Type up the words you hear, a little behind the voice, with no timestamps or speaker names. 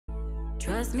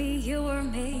Trust me, you were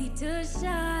made to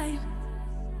shine.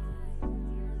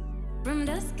 From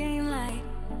dusk came light.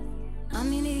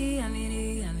 Amini,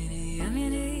 amini, amini,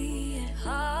 amini.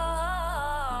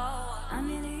 Oh,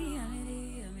 amini,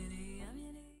 amini, amini,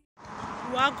 amini.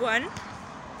 Wagwan.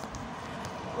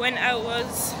 When I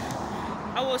was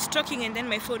talking and then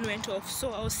my phone went off.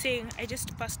 So I was saying I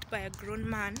just passed by a grown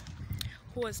man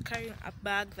who was carrying a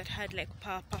bag that had like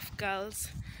Powerpuff Girls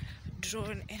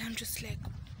drawn, and I'm just like,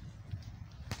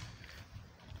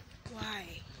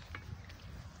 why?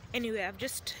 Anyway, I've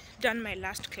just done my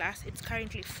last class. It's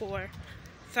currently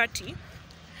 4:30.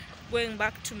 Going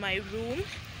back to my room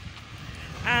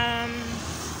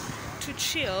to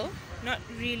chill, not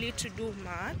really to do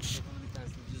much.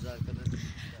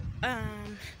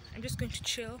 I'm just going to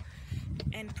chill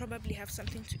and probably have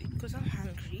something to eat because I'm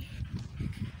hungry.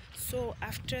 So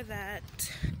after that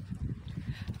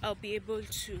I'll be able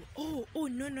to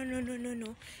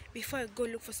no, before I go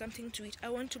look for something to eat, I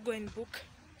want to go and book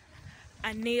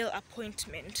a nail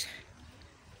appointment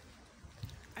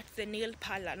at the nail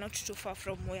parlor not too far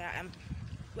from where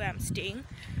I'm staying,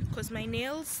 because my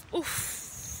nails,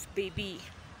 oof baby,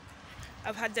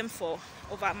 I've had them for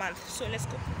over a month. So let's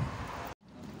go.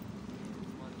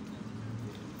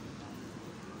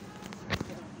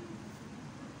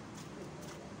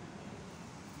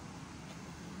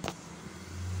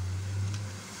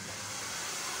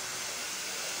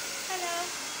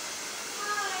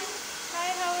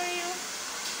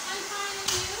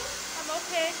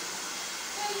 Okay.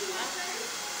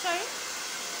 Sorry?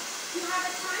 You have a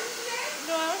time today?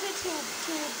 No, I wanted to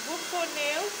book for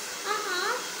nails.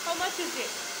 How much is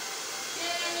it?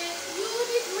 You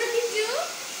did really do?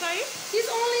 Sorry? It's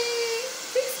only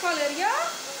 6 color, yeah?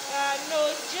 No,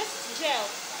 it's just gel.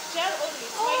 Gel only.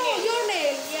 It's my Oh, nails. your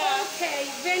nails? Yeah.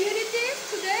 Okay. When you need this?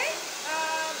 Today?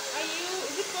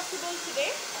 Is it possible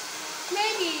today?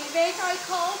 Maybe. Wait, I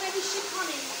call. Maybe she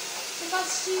coming.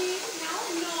 Because she... No.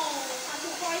 I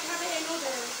will quite have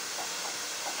another.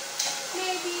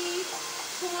 Maybe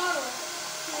tomorrow.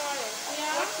 Tomorrow.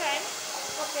 Yeah. What time?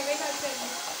 Okay, wait, I'll tell you.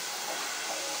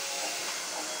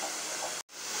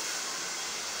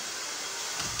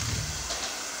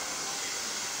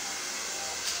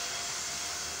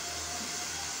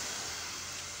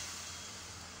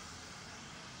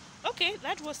 Okay,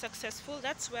 that was successful.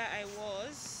 That's where I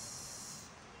was.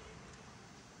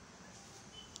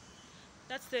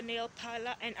 That's the nail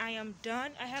parlor, and I am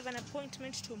done. I have an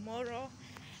appointment tomorrow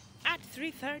at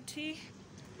 3:30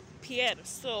 p.m.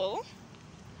 So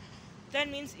that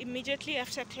means immediately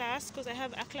after class, because I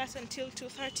have a class until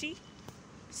 2:30.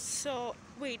 So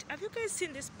wait, have you guys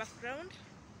seen this background?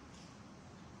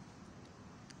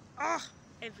 Ah,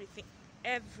 everything.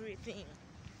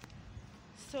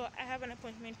 So I have an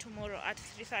appointment tomorrow at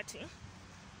 3:30.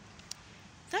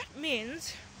 That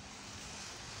means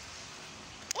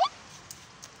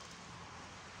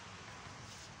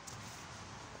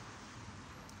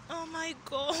oh my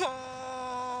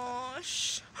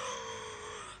gosh,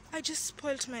 I just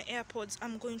spoiled my AirPods.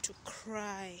 I'm going to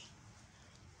cry.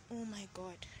 Oh my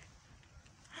god.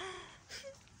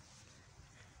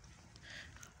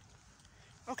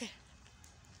 Okay,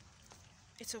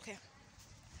 it's okay.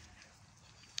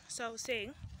 So I was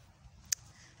saying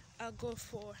I'll go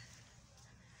for,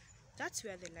 that's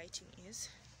where the lighting is.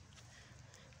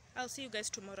 I'll see you guys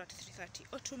tomorrow at 3:30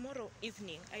 or tomorrow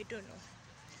evening, I don't know.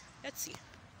 Let's see.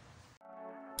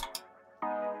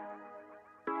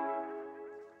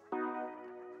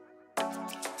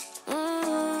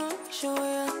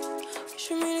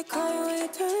 Show me the car when you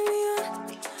turn me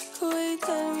on. The way you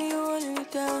tell me you want me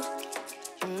down.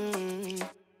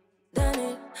 Done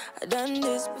it, I done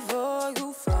this before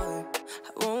you fall. I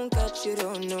won't catch you,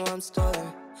 don't know I'm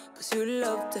stalling. Cause you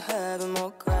love to have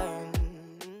more crying.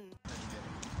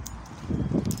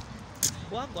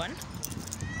 Wagwan.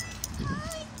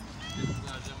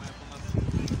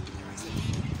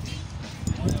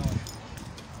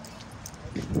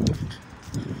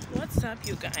 What's up,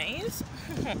 you guys?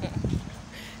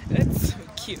 That's so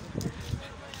cute.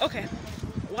 Okay,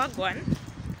 wagwan.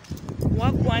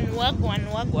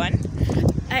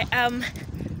 I am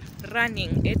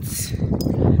running.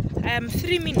 I am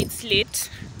 3 minutes late.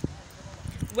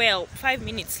 Well, 5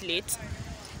 minutes late.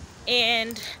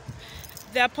 And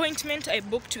the appointment I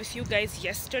booked with you guys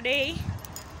yesterday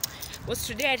was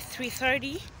today at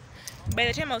 3:30. By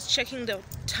the time I was checking the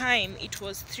time, it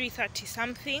was 3:30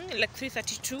 something, like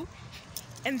 3:32.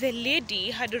 And the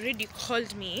lady had already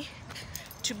called me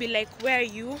to be like, where are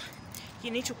you? You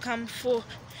need to come for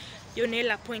your nail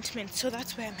appointment. So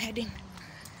that's where I'm heading.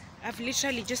 I've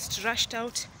literally just rushed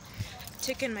out,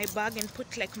 taken my bag and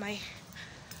put like my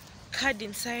card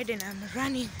inside and I'm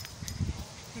running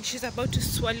and she's about to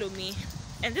swallow me.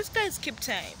 And this guy keep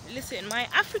time. Listen, my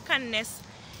Africanness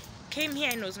came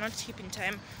here and was not keeping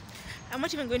time. I'm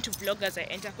not even going to vlog as I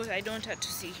enter because I don't have to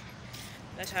see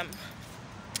that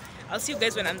I'll see you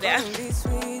guys when I'm there.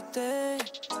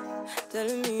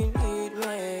 Telling me you need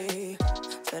me,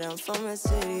 but I'm from a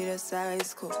city that's high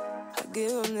school. I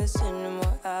give them this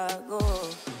anymore, I go.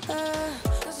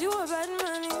 Cause you a bad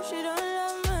money, she don't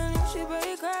love money. She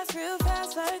break grass real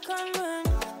fast like conman.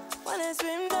 Wanna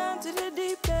swim down to the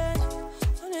deep end.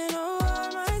 Wanna know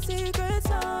all my secrets,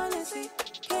 honestly.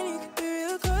 Can you keep it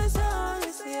real? Cause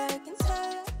honestly, I can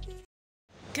tell.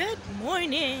 Good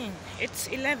morning. It's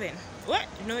 11. What?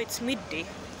 No, it's midday.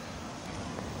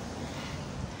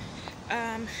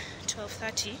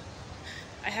 12:30.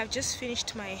 I have just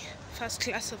finished my first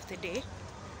class of the day.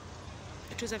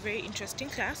 It was a very interesting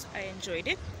class. I enjoyed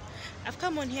it. I've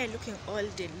come on here looking all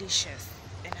delicious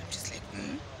and I'm just like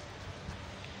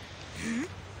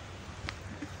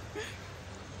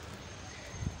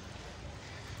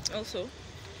Also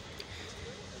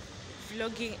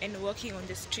vlogging and walking on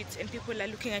the streets and people are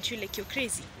looking at you like you're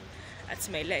crazy. That's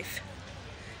my life.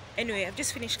 Anyway, I've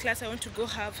just finished class. I want to go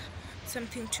have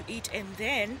something to eat and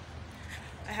then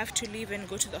I have to leave and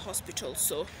go to the hospital,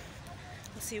 so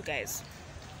I'll see you guys.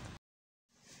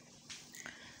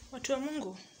 Watu wa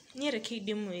Mungu, let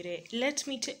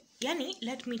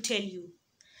me tell you,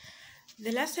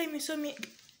 the last time you saw me,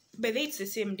 but it's the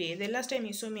same day, the last time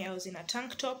you saw me I was in a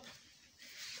tank top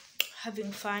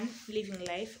having fun, living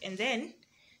life, and then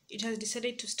it has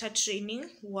decided to start raining.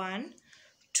 1,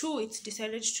 2, it's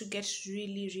decided to get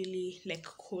really like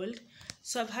cold,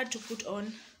 so I've had to put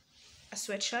on a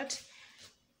sweatshirt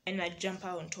and a jumper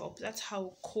on top. That's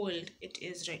how cold it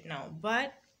is right now.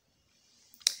 But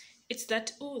it's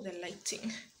that, oh, the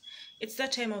lighting, it's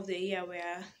that time of the year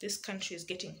where this country is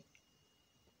getting,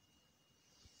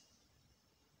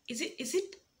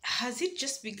 has it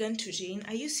just begun to rain?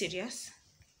 Are you serious?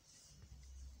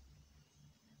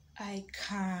 I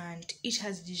can't. It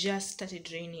has just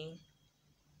started raining.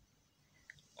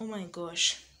 Oh my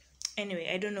gosh. Anyway,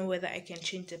 I don't know whether I can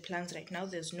change the plans right now.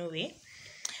 There's no way.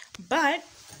 But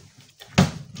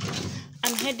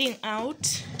I'm heading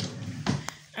out.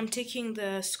 I'm taking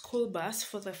the school bus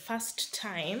for the first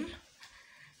time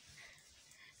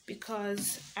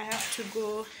because I have to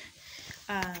go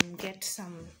get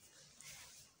some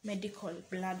medical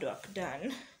blood work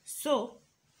done. So,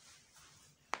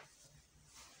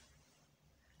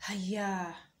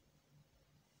 haya.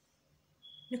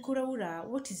 Nikuraura,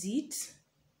 what is it?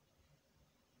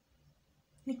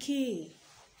 Niki.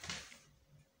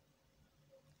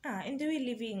 And the way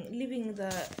leaving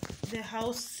the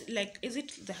house, like, is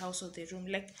it the house or the room?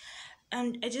 Like,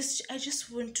 and I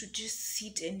just want to just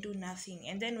sit and do nothing,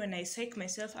 and then when I psych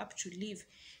myself up to leave,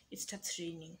 it starts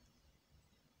raining.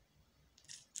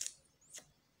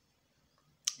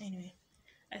 Anyway,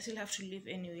 I still have to leave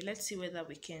anyway. Let's see whether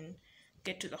we can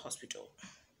get to the hospital.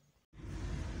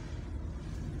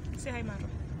 Say hi, Maro.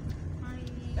 Hi.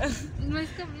 My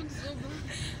stuff looks so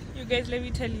bad. You guys, let me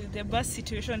tell you, the bus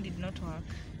situation did not work.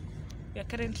 We are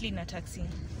currently in a taxi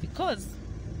because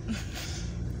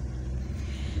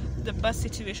the bus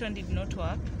situation did not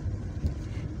work.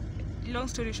 Long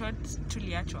story short,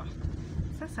 tuliachwa.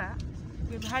 Sasa,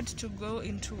 we've had to go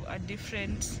into a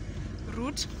different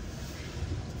route.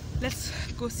 Let's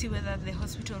go see whether the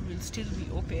hospital will still be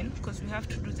open because we have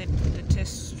to do the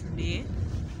test today.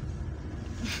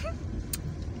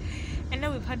 And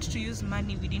now we've had to use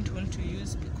money we didn't want to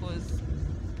use because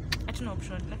I don't know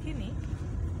option. Lakini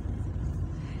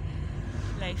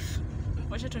life.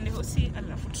 Wacha tuende hosi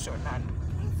alafu tutaonana.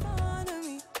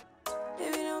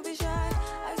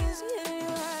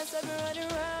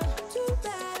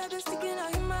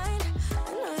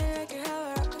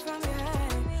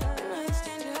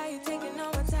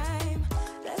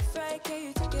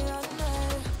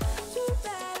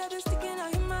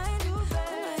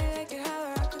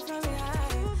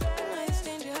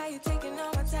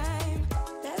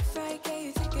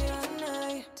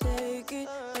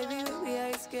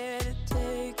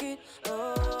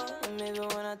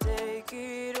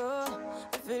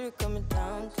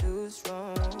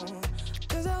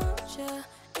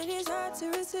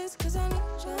 Cause I need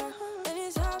you, and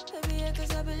it's hard, baby, yeah,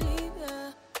 cause I believe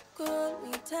ya. Hold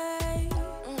me tight,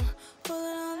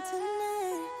 holding on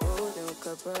tonight. Holding a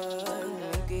couple,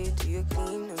 you get to your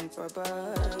clean and proper.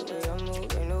 Way I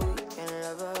move, I know we can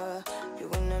love her. You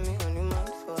and me on your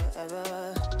mind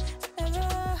forever, ever.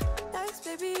 Thanks,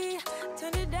 baby,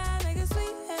 turn it down like a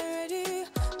sweet and ready.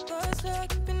 Go slow,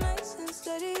 keep it nice and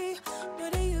steady. Know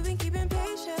that you've been keeping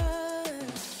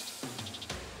patience.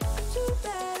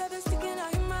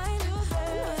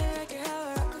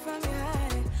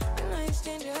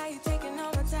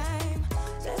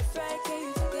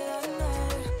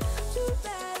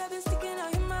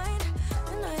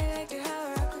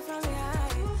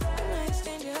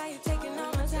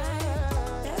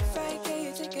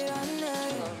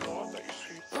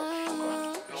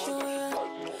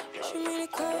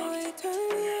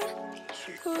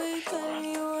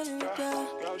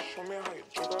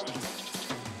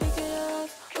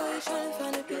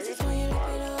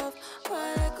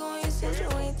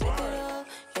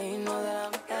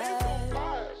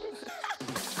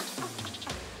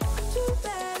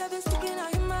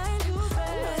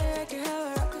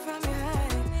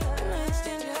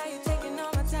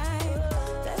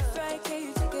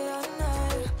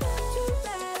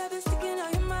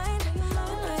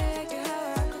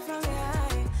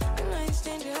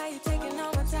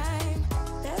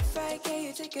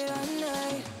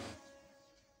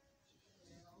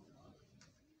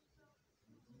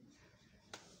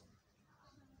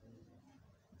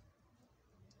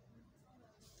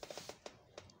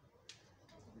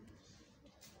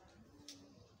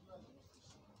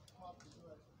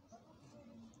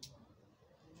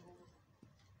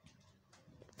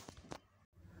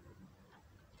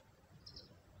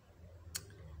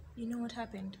 You know what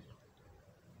happened?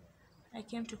 I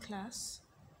came to class.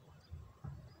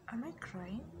 Am I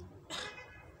crying?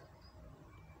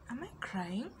 Am I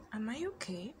crying? Am I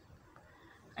okay?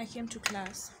 I came to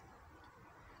class.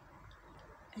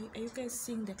 Are you guys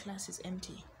seeing the class is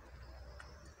empty?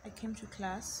 I came to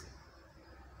class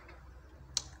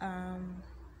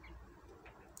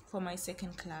for my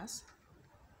second class,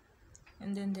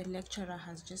 and then the lecturer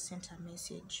has just sent a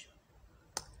message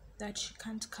that she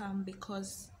can't come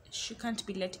because she can't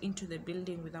be let into the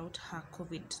building without her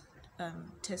COVID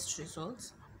test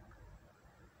results.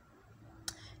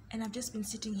 And I've just been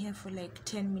sitting here for like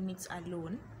 10 minutes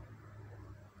alone.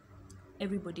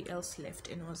 Everybody else left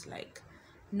and was like,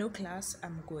 no class,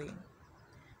 I'm going.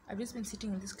 I've just been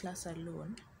sitting in this class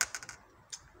alone,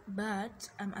 but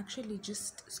I'm actually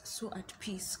just so at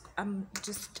peace. I'm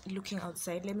just looking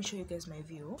outside. Let me show you guys my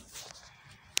view.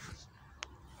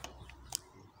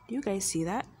 Do you guys see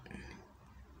that?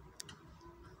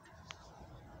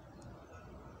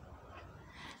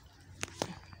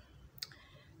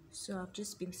 So I've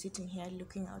just been sitting here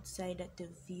looking outside at the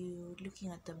view,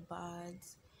 looking at the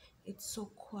birds. It's so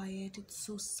quiet, it's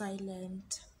so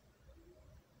silent.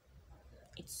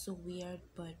 It's so weird,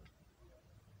 but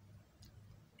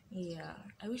yeah,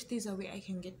 I wish there's a way I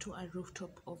can get to a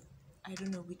rooftop of I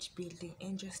don't know which building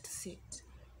and just sit.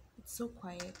 It's so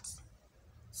quiet,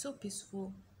 so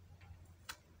peaceful.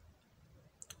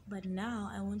 But now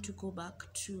I want to go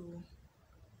back to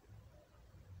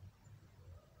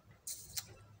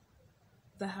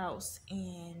the house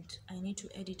and I need to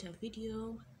edit a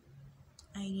video.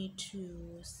 I need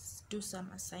to do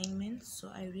some assignments, so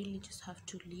I really just have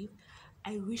to leave.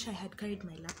 I wish I had carried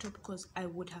my laptop because I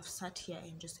would have sat here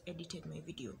and just edited my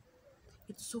video.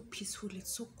 It's so peaceful,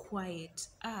 it's so quiet.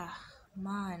 Ah,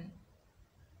 man.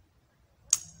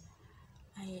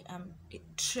 I am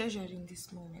treasuring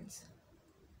these moments.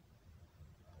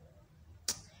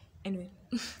 Anyway.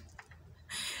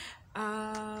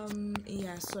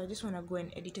 Yeah, so I just want to go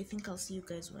and edit. I think I'll see you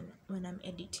guys when I'm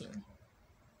editing.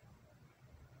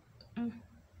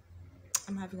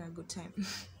 I'm having a good time.